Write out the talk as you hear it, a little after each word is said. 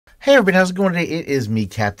Hey everybody, how's it going today? It is me,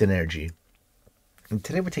 Captain Energy. And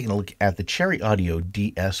today we're taking a look at the Cherry Audio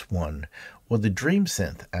DS-1, or the Dream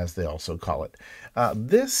Synth, as they also call it.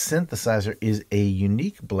 This synthesizer is a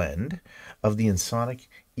unique blend of the Ensoniq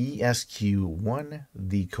ESQ1,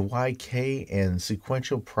 the Kawai K, and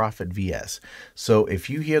Sequential Prophet VS. So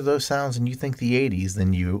if you hear those sounds and you think the 80s,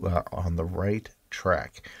 then you are on the right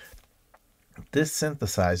track. This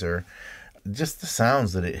synthesizer, just the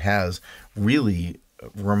sounds that it has, really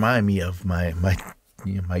remind me of my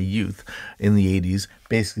youth in the 80s,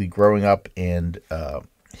 basically growing up and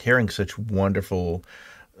hearing such wonderful,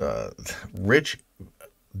 rich,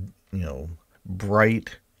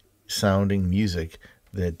 bright sounding music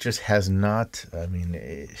that just has not,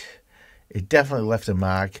 it definitely left a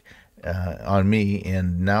mark on me.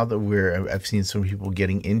 And now that I've seen some people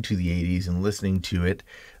getting into the 80s and listening to it,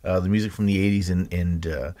 the music from the 80s and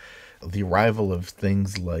the arrival of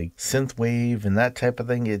things like Synth-Wave and that type of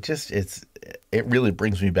thing, it really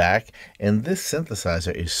brings me back. And this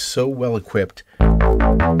synthesizer is so well equipped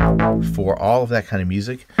for all of that kind of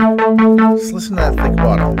music. Just listen to that thick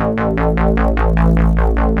bottom.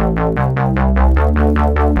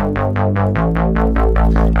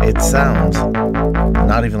 It sounds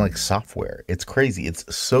not even like software. It's crazy. It's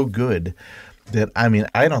so good that, I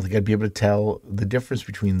don't think I'd be able to tell the difference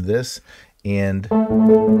between this and a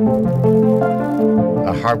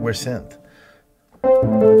hardware synth.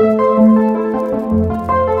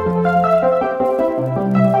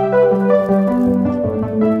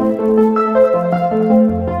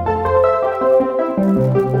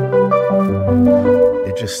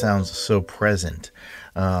 It just sounds so present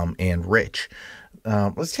and rich.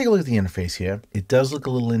 Let's take a look at the interface here. It does look a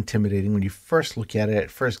little intimidating when you first look at it at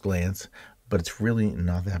first glance, but it's really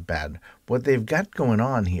not that bad. What they've got going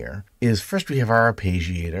on here is, first we have our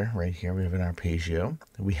arpeggiator right here. We have an arpeggio.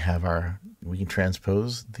 We can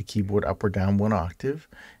transpose the keyboard up or down 1 octave.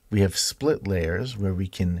 We have split layers where we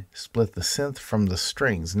can split the synth from the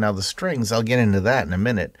strings. Now the strings, I'll get into that in a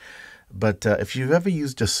minute, but if you've ever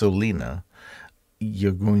used a Solina,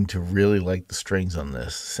 you're going to really like the strings on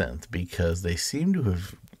this synth, because they seem to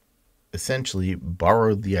have essentially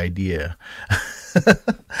borrowed the idea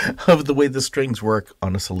of the way the strings work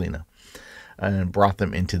on a Solina and brought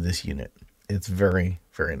them into this unit. It's very,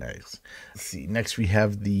 very nice. Let's see, next we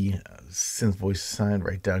have the synth voice assigned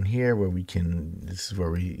right down here, where this is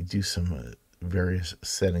where we do some various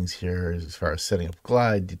settings here as far as setting up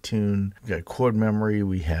glide, detune. We've got chord memory,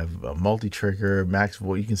 we have a multi-trigger, max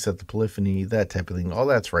voice, you can set the polyphony, that type of thing. All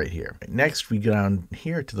that's right here. Next we go down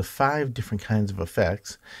here to the 5 different kinds of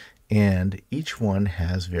effects, and each one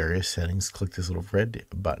has various settings. Click this little red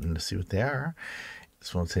button to see what they are.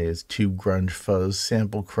 This one says tube, grunge, fuzz,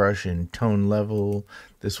 sample, crush, and tone level.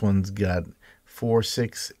 This one's got 4,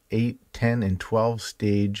 6, 8, 10, and 12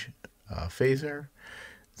 stage phaser.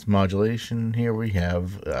 It's modulation. Here we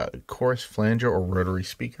have chorus, flanger, or rotary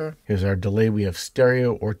speaker. Here's our delay. We have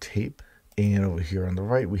stereo or tape. And over here on the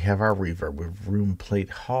right, we have our reverb with room, plate,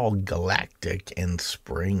 hall, galactic, and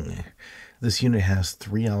spring. This unit has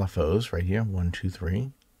 3 LFOs right here, 1, 2,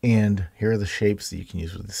 3. And here are the shapes that you can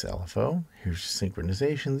use with this LFO. Here's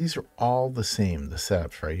synchronization. These are all the same, the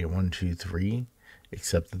setups right here, 1, 2, 3,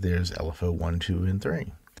 except that there's LFO 1, 2, and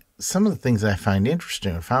 3. Some of the things I found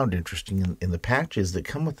interesting in the patches that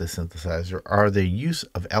come with the synthesizer are the use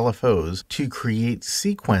of LFOs to create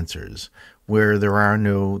sequencers where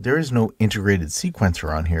there is no integrated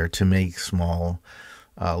sequencer on here to make small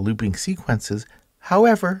looping sequences.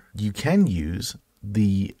 However, you can use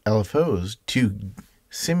the LFOs to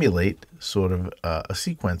simulate sort of a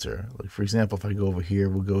sequencer. Like, for example, if I go over here,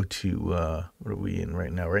 we'll go to, what are we in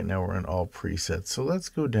right now? Right now we're in all presets. So let's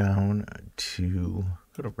go down to,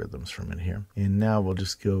 go to rhythms for a minute here. And now we'll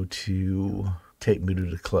just go to Take Me to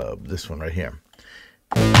the Club, this one right here.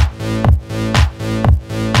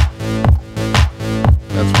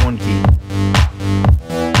 That's 1 key.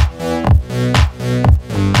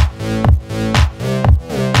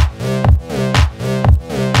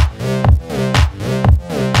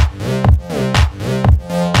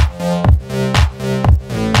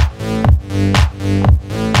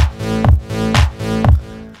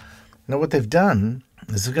 Now what they've done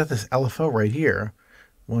is they've got this LFO right here,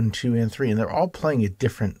 1, 2, and 3, and they're all playing at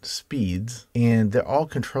different speeds, and they're all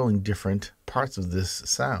controlling different parts of this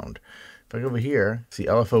sound. If I go over here, see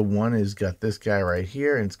LFO 1 has got this guy right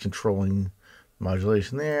here, and it's controlling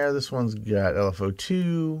modulation there. This one's got LFO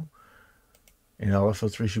 2, and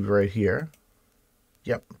LFO 3 should be right here.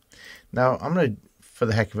 Yep. Now I'm going to, for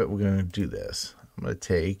the heck of it, we're going to do this. I'm going to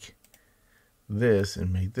take this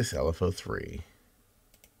and make this LFO 3.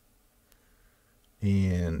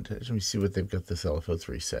 And let me see what they've got this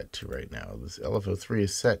LFO3 set to right now. This LFO3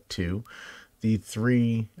 is set to the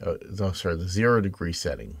 0 degree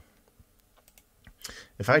setting.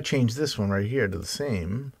 If I change this one right here to the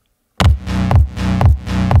same,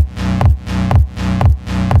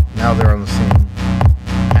 now they're on the same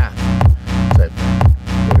path. So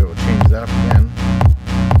we'll change that up again.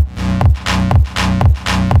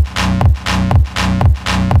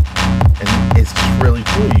 And it's just really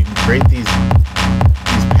cool. You can create these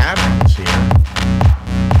patterns here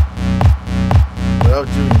without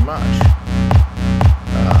doing much.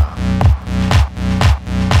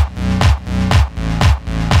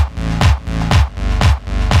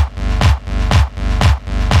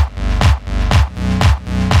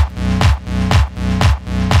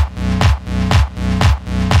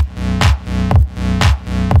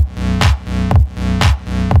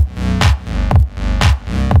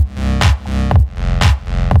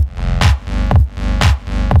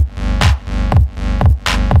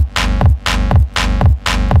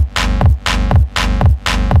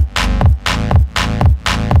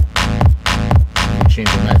 Change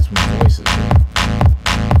the maximum voices here.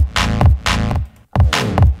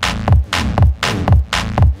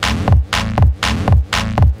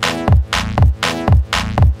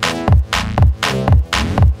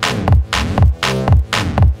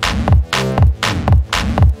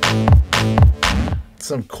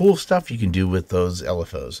 Some cool stuff you can do with those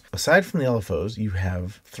LFOs. Aside from the LFOs, you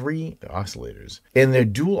have 3 oscillators, and they're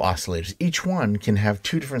dual oscillators. Each one can have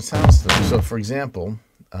 2 different sound systems. So for example,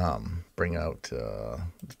 bring out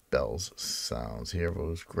Bell's sounds here.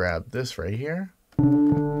 We'll just grab this right here,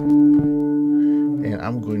 and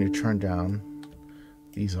I'm going to turn down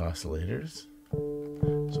these oscillators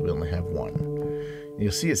so we only have one. And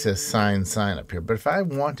you'll see it says sine up here, but if I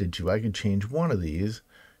wanted to, I could change one of these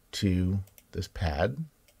to this pad,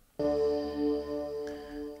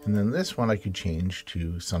 and then this one I could change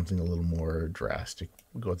to something a little more drastic.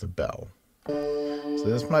 We'll go with the bell. So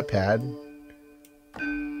this is my pad.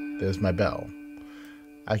 There's my bell.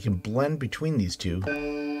 I can blend between these two.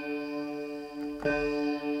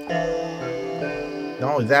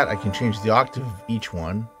 Not only that, I can change the octave of each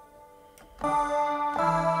one.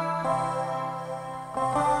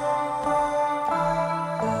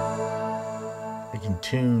 I can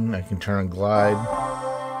tune, I can turn on glide.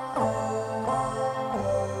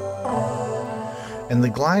 And the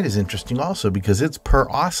glide is interesting also because it's per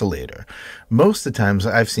oscillator. Most of the times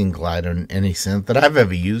I've seen glide on any synth that I've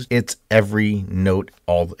ever used, it's every note,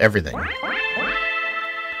 everything.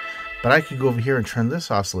 But I could go over here and turn this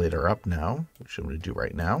oscillator up now, which I'm going to do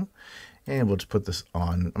right now. And we'll just put this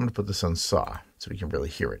on, I'm going to put this on saw so we can really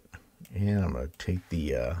hear it. And I'm going to take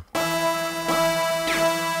the,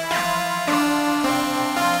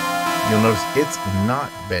 you'll notice it's not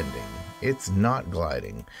bending. It's not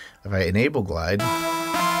gliding. If I enable glide,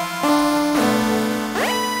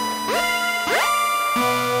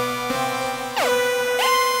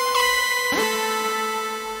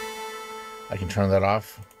 I can turn that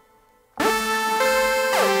off for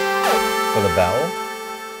the bell.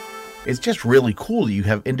 It's just really cool that you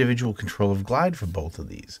have individual control of glide for both of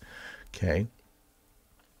these. Okay.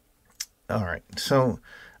 All right. So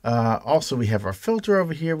also we have our filter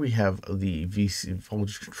over here. We have the VC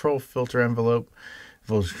voltage control filter envelope,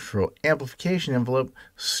 voltage control amplification envelope,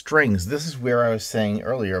 strings. This is where I was saying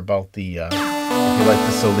earlier about the if you like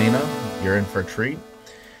the Solina, you're in for a treat,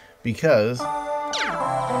 because I'm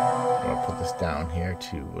gonna put this down here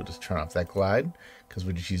too. We'll just turn off that glide because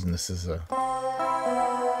we're just using this as a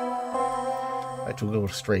actually go with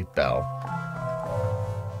a straight bell.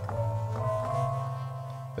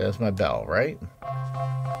 There's my bell, right?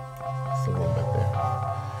 Just a little bit there.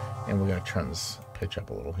 And we're going to turn this pitch up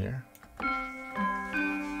a little here.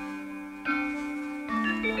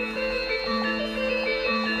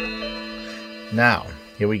 Now,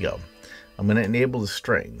 here we go. I'm going to enable the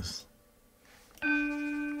strings.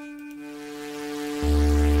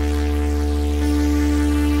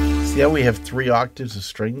 See how we have 3 octaves of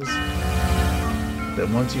strings? That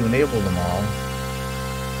once you enable them all,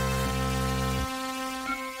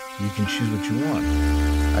 you can choose what you want.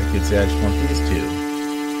 I could say I just want these 2.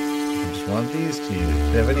 I just want these 2.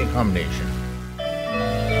 They have any combination.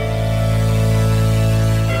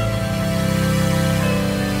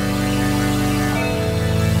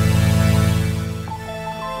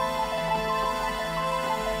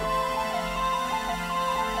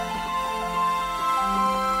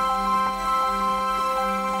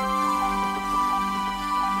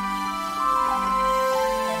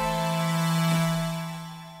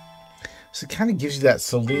 So it kind of gives you that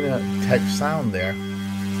Solina type sound there. I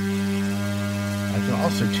can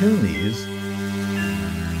also tune these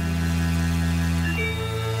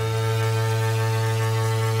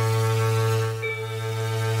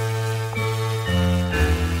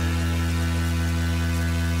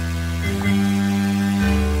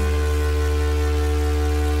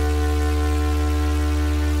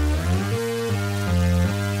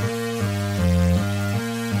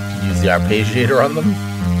the arpeggiator on them.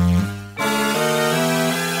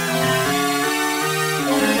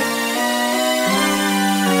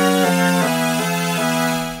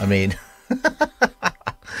 I mean,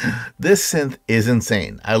 this synth is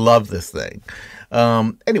insane. I love this thing.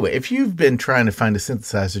 Anyway, if you've been trying to find a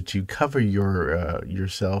synthesizer to cover your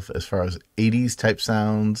yourself as far as 80s type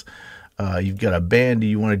sounds, you've got a band,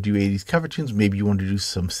 you want to do 80s cover tunes, maybe you want to do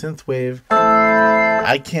some synth-wave,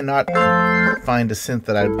 I cannot find a synth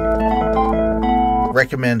that I'd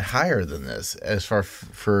recommend higher than this as far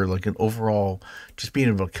for like an overall, just being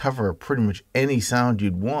able to cover pretty much any sound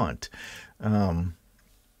you'd want.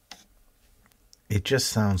 It just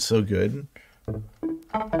sounds so good.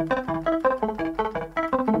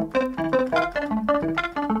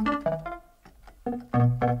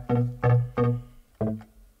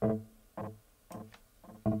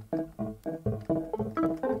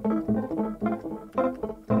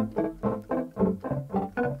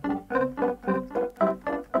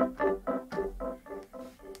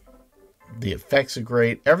 The effects are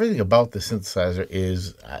great. Everything about the synthesizer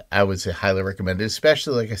is, I would say, highly recommended,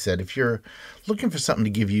 especially, like I said, if you're looking for something to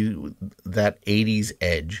give you that 80s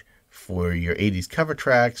edge for your 80s cover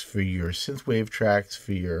tracks, for your synthwave tracks,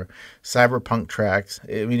 for your cyberpunk tracks.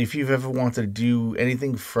 I mean, if you've ever wanted to do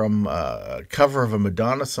anything from a cover of a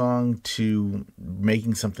Madonna song to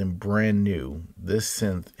making something brand new, this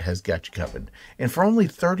synth has got you covered. And for only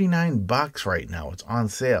 $39 right now, it's on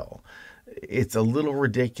sale. It's a little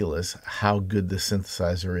ridiculous how good the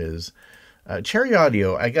synthesizer is. Cherry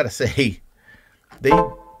Audio, I gotta say,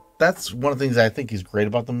 that's one of the things I think is great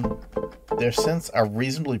about them. Their synths are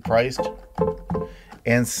reasonably priced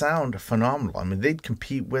and sound phenomenal. I mean, they'd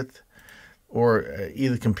compete with, or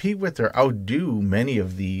either compete with or outdo many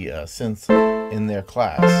of the synths in their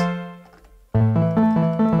class.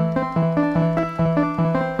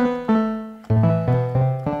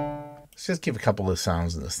 Let's just give a couple of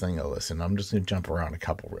sounds in this thing a listen. I'm just going to jump around a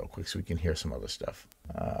couple real quick so we can hear some other stuff.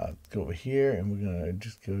 Go over here and we're going to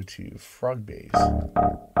just go to frog bass.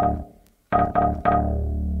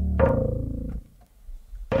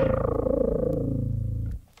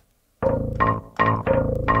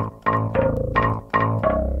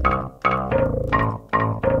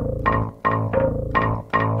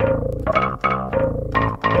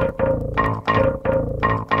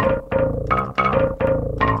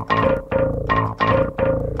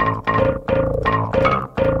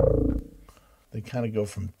 They kind of go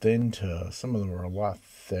from thin to, some of them are a lot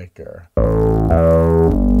thicker.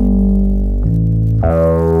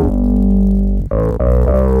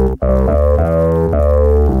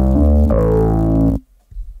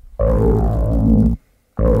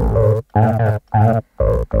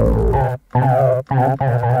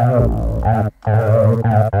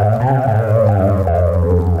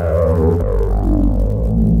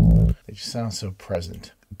 They just sound so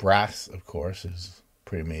present. Brass, of course, is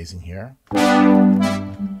pretty amazing here.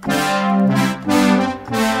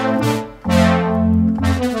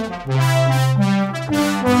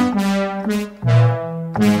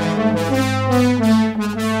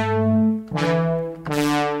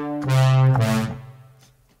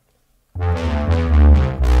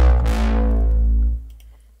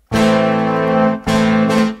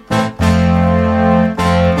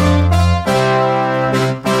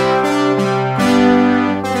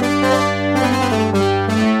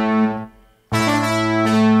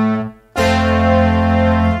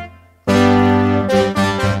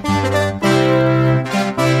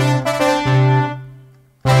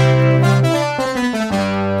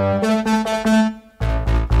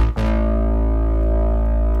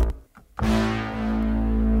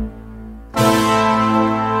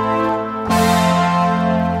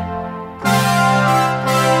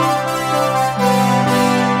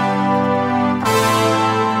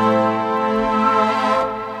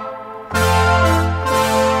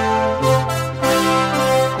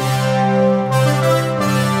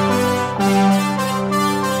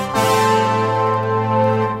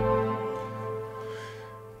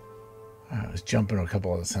 Jump into a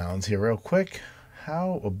couple other sounds here real quick.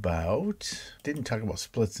 How about, didn't talk about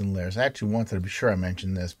splits and layers. I actually wanted to be sure I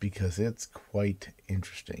mentioned this because it's quite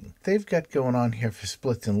interesting. They've got going on here for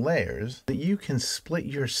splits and layers that you can split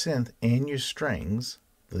your synth and your strings,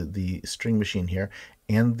 the string machine here,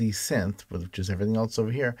 and the synth, which is everything else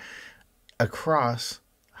over here, across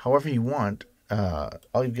however you want.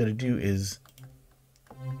 All you've got to do is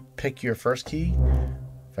pick your first key.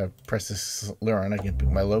 If I press this Luran, I can pick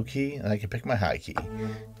my low key and I can pick my high key.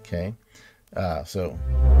 Okay, so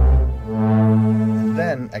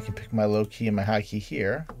then I can pick my low key and my high key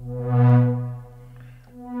here.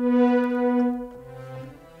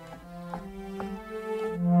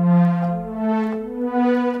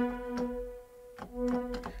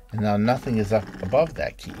 now nothing is up above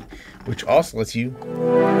that key, which also lets you,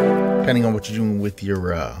 depending on what you're doing with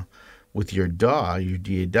your DAW, your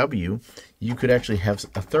DAW, you could actually have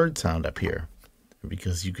a third sound up here,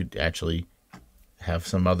 because you could actually have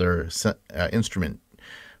some other instrument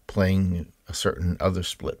playing a certain other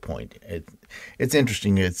split point. It's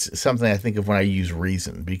interesting. It's something I think of when I use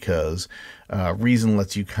Reason, because Reason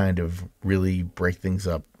lets you kind of really break things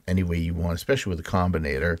up any way you want, especially with a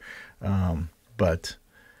combinator. But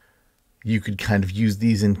you could kind of use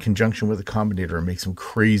these in conjunction with a combinator and make some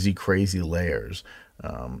crazy, crazy layers.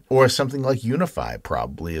 Or something like Unify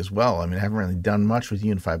probably as well. I mean, I haven't really done much with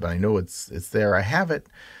Unify, but I know it's there. I have it.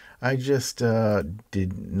 I just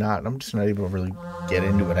did not. I'm just not able to really get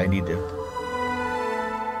into it. I need to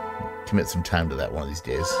commit some time to that one of these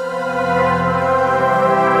days. This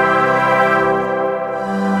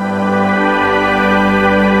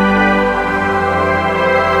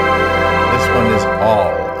one is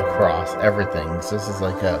all across everything. So this is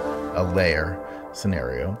like a layer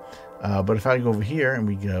scenario. But if I go over here and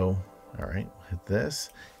we go, all right, hit this,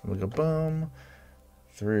 and we go boom,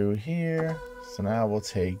 through here. So now we'll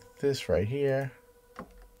take this right here.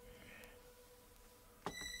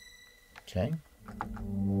 Okay.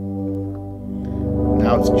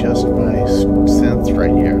 Now it's just my synths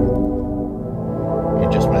right here.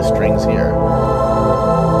 And just my strings here.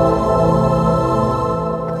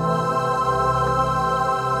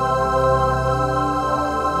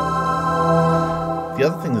 The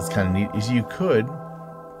other thing that's kind of neat is you could,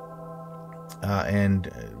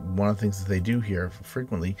 and one of the things that they do here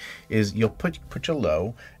frequently is you'll put your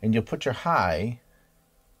low and you'll put your high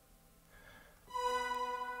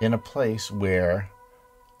in a place where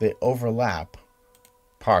they overlap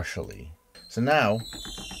partially. So now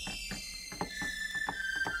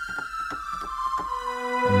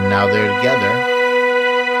they're together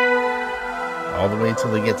all the way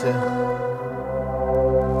until they get to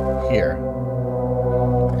here.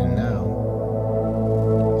 And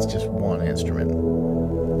now it's just one instrument.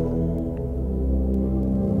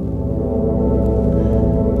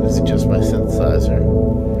 This is just my synthesizer.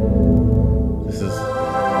 This is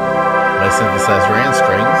my synthesizer and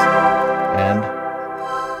strings. And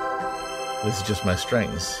this is just my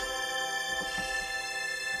strings.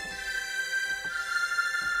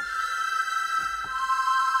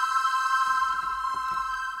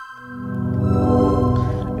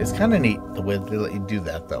 It's kind of neat the way they let you do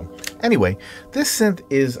that, though. Anyway, this synth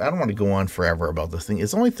is, I don't want to go on forever about this thing.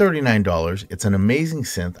 It's only $39. It's an amazing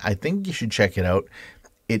synth. I think you should check it out.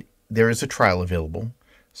 There is a trial available,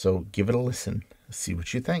 so give it a listen. See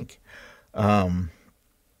what you think. I'll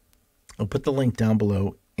put the link down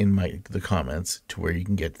below in the comments to where you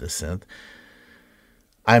can get this synth.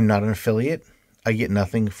 I'm not an affiliate. I get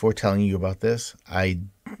nothing for telling you about this. I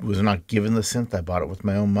was not given the synth. I bought it with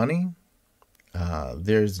my own money.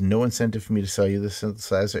 There's no incentive for me to sell you this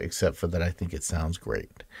synthesizer except for that I think it sounds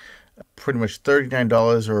great. Pretty much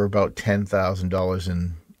 $39 or about $10,000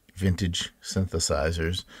 in vintage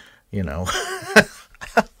synthesizers. You know,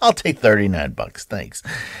 I'll take 39 bucks. Thanks.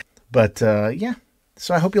 But yeah,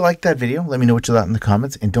 so I hope you liked that video. Let me know what you thought in the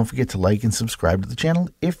comments. And don't forget to like and subscribe to the channel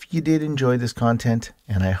if you did enjoy this content.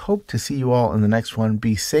 And I hope to see you all in the next one.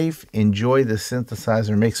 Be safe. Enjoy the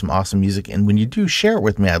synthesizer. Make some awesome music. And when you do, share it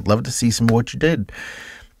with me. I'd love to see some of what you did.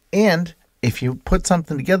 And if you put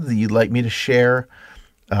something together that you'd like me to share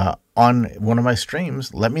on one of my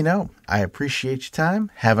streams, let me know. I appreciate your time.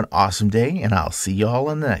 Have an awesome day, and I'll see you all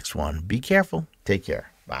in the next one. Be careful. Take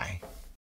care. Bye.